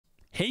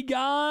Hey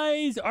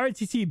guys,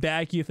 RTC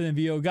back here for the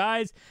video.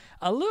 Guys,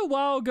 a little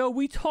while ago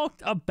we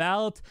talked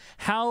about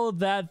how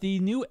that the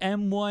new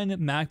M1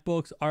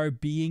 MacBooks are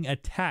being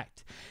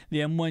attacked. The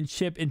M1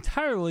 chip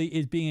entirely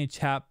is being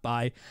attacked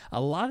by a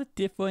lot of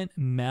different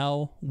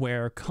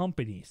malware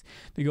companies.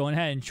 They're going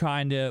ahead and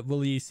trying to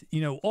release,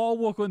 all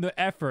work on their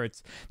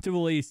efforts to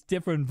release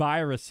different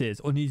viruses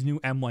on these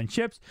new M1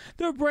 chips.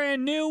 They're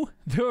brand new.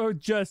 They're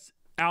just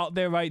out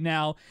there right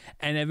now,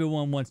 and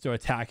everyone wants to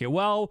attack it.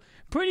 Well,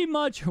 pretty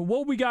much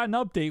what we got an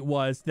update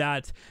was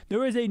that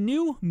there is a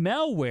new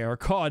malware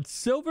called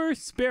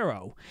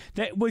Sparrow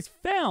that was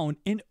found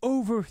in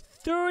over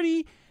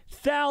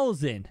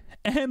 30,000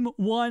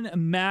 M1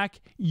 Mac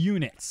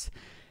units.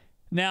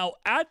 Now,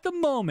 at the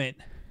moment,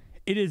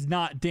 it is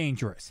not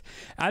dangerous.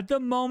 At the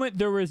moment,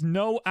 there is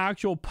no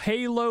actual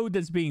payload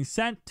that's being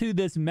sent to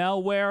this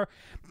malware,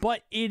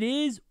 but it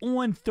is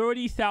on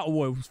 30,000,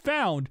 or it was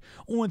found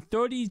on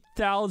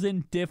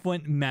 30,000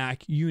 different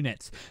Mac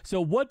units.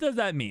 So what does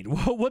that mean?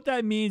 Well, what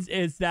that means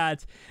is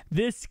that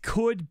this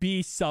could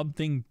be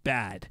something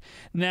bad.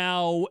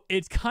 Now,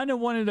 it's kind of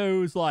one of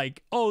those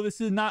like, oh,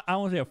 this is not, I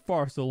don't want to say a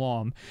false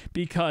alarm,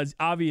 because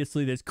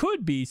obviously this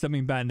could be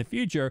something bad in the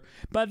future,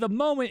 but at the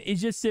moment, it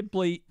just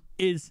simply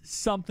is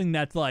something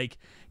that's like,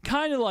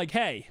 kind of like,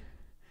 hey,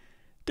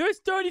 there's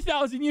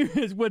 30,000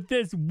 units with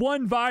this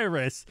one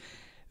virus.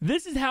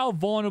 This is how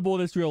vulnerable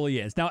this really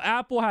is. Now,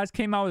 Apple has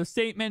came out with a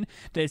statement.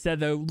 They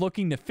said they're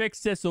looking to fix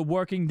this or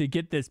working to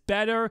get this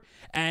better,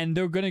 and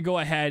they're going to go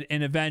ahead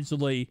and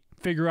eventually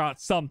figure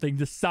out something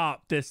to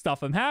stop this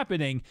stuff from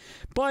happening.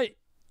 But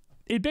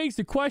it begs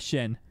the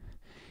question,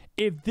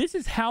 if this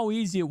is how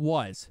easy it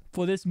was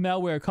for this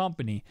malware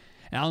company,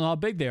 and I don't know how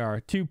big they are,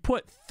 to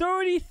put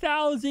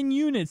 30,000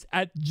 units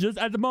at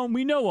the moment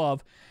we know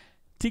of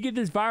to get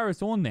this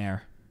virus on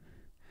there,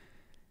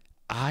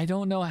 I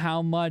don't know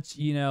how much,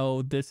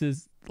 this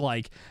is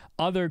like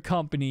other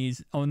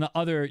companies on the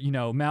other,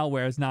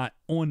 malware is not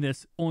on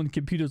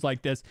computers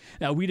like this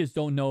that we just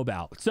don't know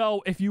about.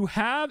 So if you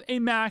have a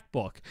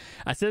MacBook,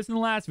 I said this in the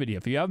last video,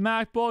 if you have a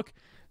MacBook,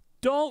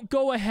 don't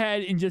go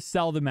ahead and just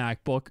sell the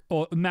MacBook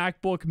or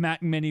MacBook,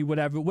 Mac Mini,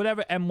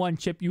 whatever M1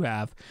 chip you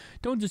have.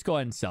 Don't just go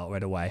ahead and sell it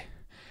right away.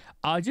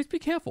 Just be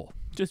careful.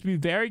 Just be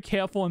very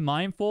careful and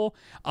mindful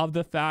of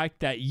the fact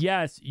that,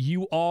 yes,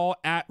 you are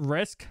at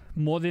risk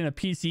more than a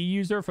PC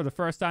user for the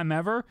first time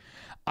ever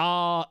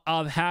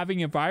of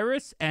having a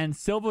virus. And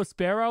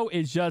Sparrow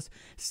is just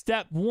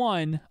step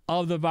one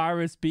of the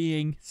virus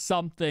being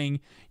something,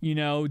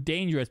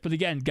 dangerous. But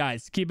again,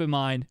 guys, keep in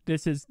mind,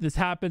 this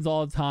happens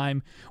all the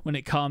time when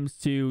it comes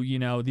to,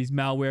 these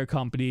malware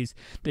companies.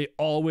 They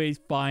always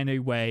find a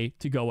way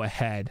to go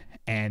ahead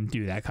and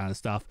do that kind of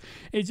stuff.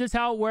 It's just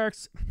how it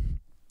works.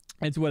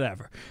 It's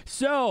whatever.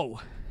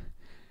 So,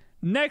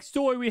 next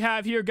story we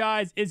have here,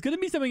 guys, is going to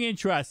be something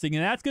interesting,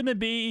 and that's going to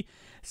be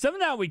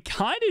something that we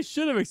kind of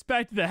should have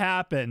expected to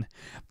happen.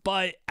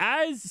 But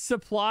as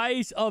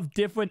supplies of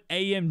different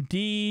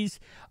AMDs,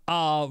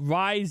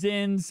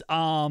 Ryzen's,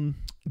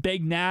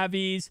 big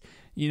Navis,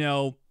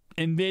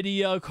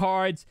 NVIDIA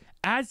cards,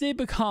 as they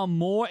become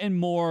more and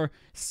more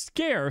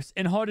scarce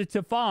and harder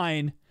to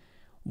find,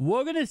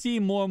 we're going to see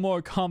more and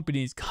more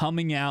companies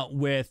coming out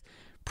with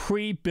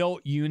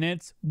pre-built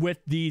units with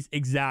these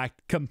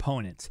exact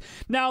components.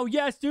 Now,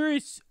 yes,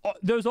 there's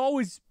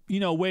always,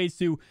 ways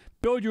to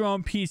build your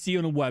own PC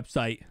on a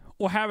website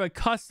or have a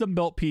custom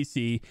built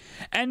PC,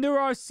 and there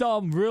are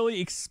some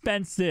really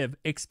expensive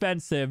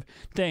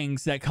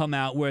things that come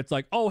out where it's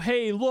like, oh,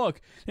 hey, look,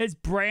 this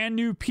brand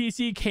new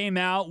PC came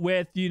out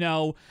with,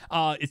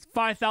 it's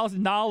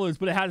 $5,000,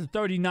 but it has a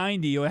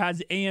 3090 or it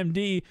has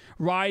AMD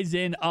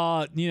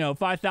Ryzen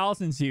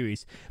 5000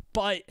 series.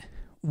 But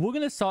we're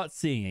gonna start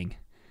seeing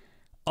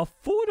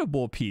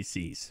affordable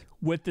PCs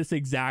with this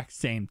exact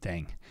same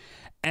thing,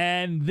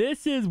 and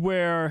this is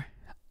where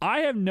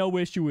I have no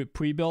issue with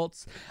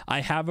pre-builts.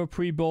 I have a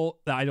pre-built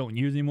that I don't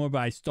use anymore, but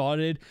I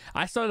started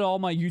all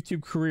my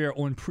YouTube career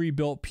on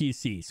pre-built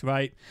PCs,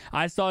 right?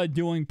 I started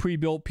doing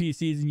pre-built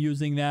PCs and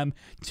using them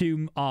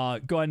to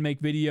go ahead and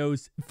make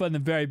videos from the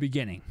very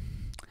beginning.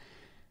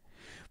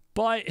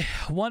 But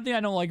one thing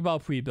I don't like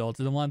about pre-builts,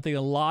 and one thing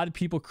a lot of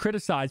people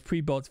criticize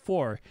pre-builts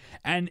for,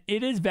 and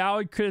it is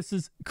valid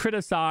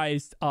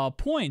criticized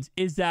points,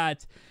 is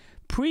that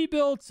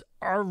pre-builts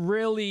are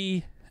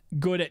really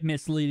good at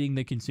misleading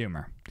the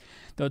consumer.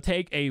 They'll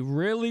take a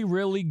really,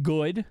 really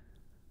good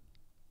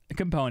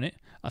component,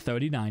 a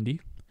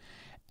 3090,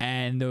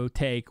 and they'll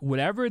take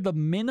whatever the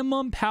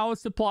minimum power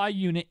supply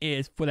unit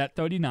is for that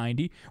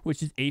 3090,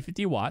 which is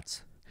 850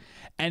 watts,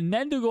 and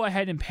then they'll go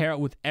ahead and pair it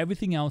with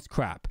everything else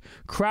crap.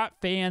 Crap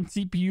fan,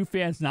 CPU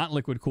fans, not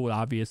liquid cooled,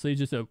 obviously,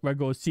 just a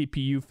regular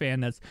CPU fan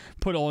that's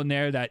put on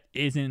there that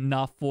isn't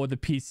enough for the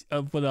piece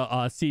for the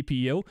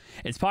CPU.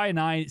 It's probably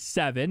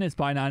 9.7, it's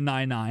probably not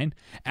 9.9,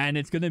 and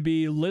it's going to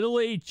be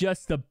literally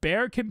just the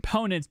bare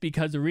components,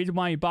 because the reason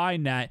why you're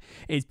buying that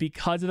is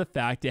because of the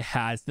fact it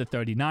has the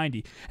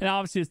 3090. And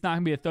obviously, it's not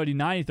going to be a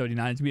 3090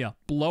 3090, it's going to be a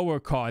blower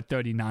card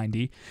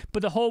 3090.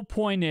 But the whole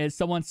point is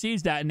someone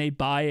sees that and they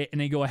buy it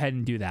and they go ahead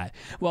and do that.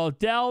 Well,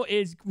 Dell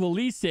is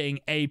releasing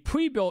a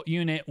pre-built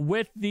unit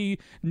with the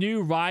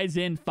new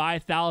Ryzen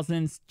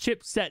 5000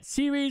 chipset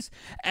series,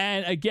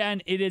 and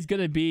again, it is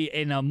going to be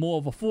in a more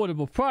of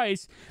affordable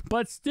price,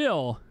 but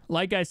still,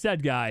 like I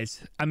said,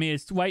 guys, I mean,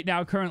 it's right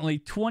now currently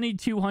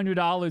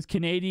 $2,200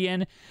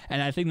 Canadian,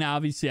 and I think that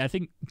obviously, I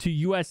think to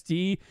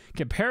USD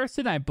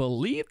comparison, I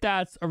believe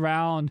that's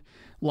around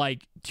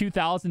like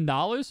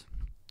 $2,000,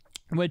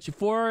 which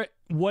for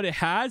what it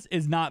has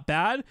is not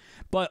bad,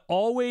 but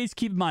always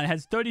keep in mind it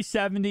has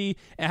 3070, it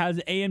has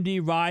an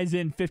AMD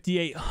Ryzen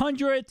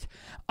 5800.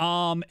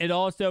 It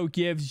also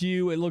gives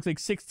you, it looks like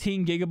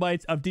 16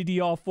 gigabytes of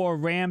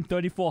DDR4 RAM,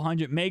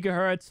 3400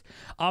 megahertz,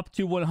 up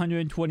to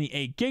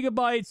 128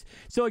 gigabytes.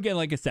 So again,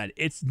 like I said,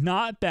 it's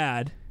not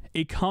bad.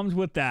 It comes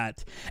with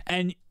that.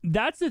 And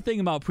that's the thing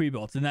about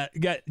pre-builts. And that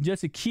got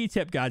just a key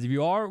tip, guys, if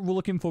you are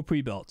looking for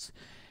pre-builts,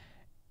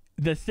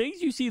 the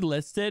things you see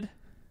listed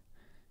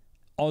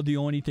are the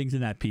only things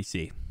in that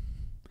PC.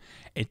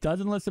 It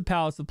doesn't list the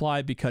power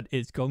supply because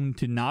it's going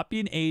to not be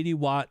an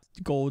 80-watt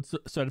gold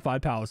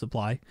certified power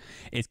supply.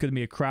 It's going to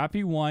be a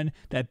crappy one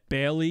that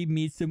barely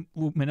meets the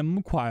minimum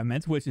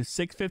requirements, which is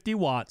 650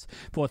 watts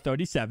for a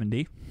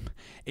 3070.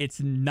 It's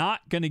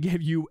not going to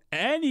give you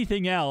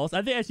anything else.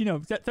 I think, as you know,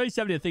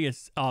 3070, I think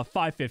is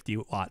 550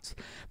 watts,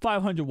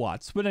 500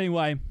 watts. But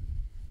anyway,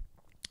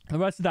 the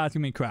rest of that's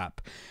going to be crap.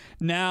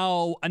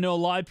 Now, I know a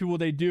lot of people,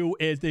 they do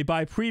is they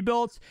buy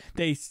pre-builts.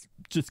 They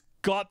just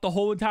got the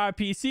whole entire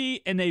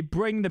PC and they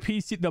bring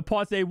the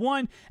parts they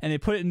want and they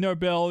put it in their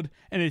build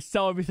and they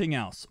sell everything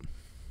else.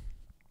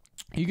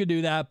 You could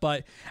do that,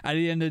 but at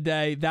the end of the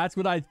day, that's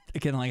what I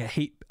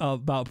hate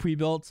about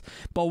pre-builts.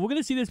 But we're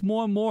gonna see this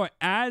more and more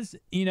as,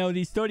 you know,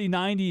 these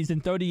 3090s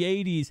and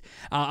 3080s.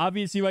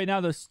 Obviously, right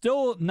now they're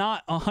still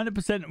not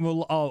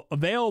 100%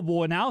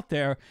 available and out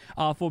there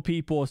for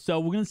people. So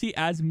we're gonna see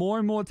as more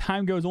and more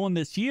time goes on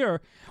this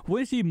year, we're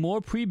gonna see more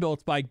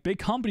pre-builts by big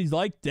companies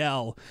like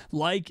Dell,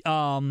 like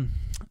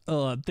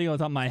thing on the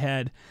top of my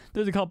head.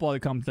 There's a couple other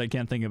companies I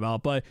can't think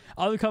about, but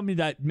other companies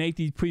that make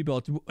these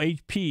pre-builts,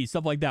 HP,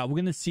 stuff like that. We're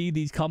gonna see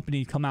these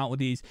companies come out with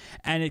these,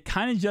 and it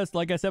kind of just,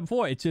 like I said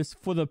before, it's just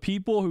for the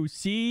people who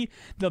see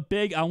the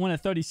big, I want a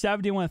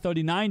 3070, I want a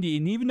 3090,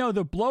 and even though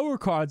the blower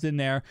cards in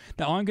there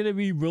that aren't going to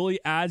be really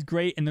as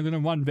great and they're going to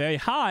run very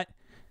hot,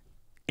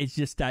 it's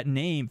just that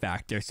name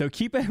factor. So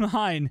keep in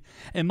mind,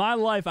 in my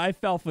life, I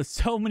fell for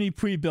so many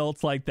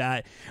pre-builts like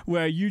that,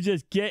 where you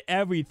just get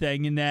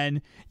everything and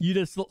then you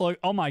just like,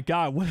 oh my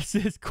God, what is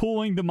this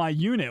cooling to my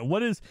unit?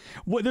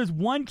 There's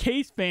one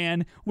case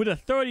fan with a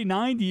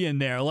 3090 in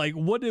there. Like,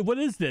 what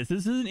is this?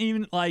 This isn't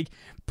even like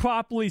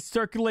properly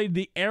circulated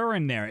the air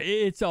in there.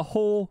 It's a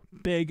whole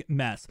big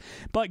mess.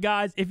 But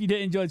guys, if you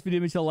did enjoy this video,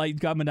 make sure to like,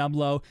 comment down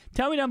below.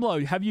 Tell me down below,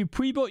 have you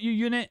pre-built your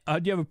unit? Do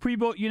you have a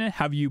pre-built unit?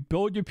 Have you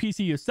built your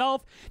PC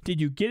yourself?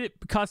 Did you get it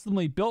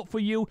customly built for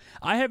you?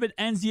 I have an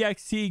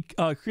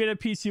NZXT creative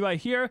PC right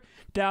here.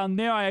 Down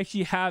there, I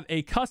actually have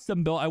a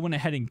custom built. I went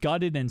ahead and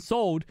gutted and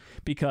sold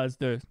because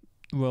there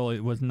really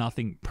was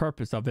nothing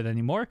purpose of it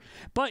anymore.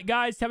 But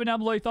guys, tell me down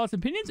below your thoughts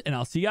and opinions, and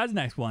I'll see you guys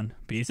next one.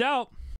 Peace out.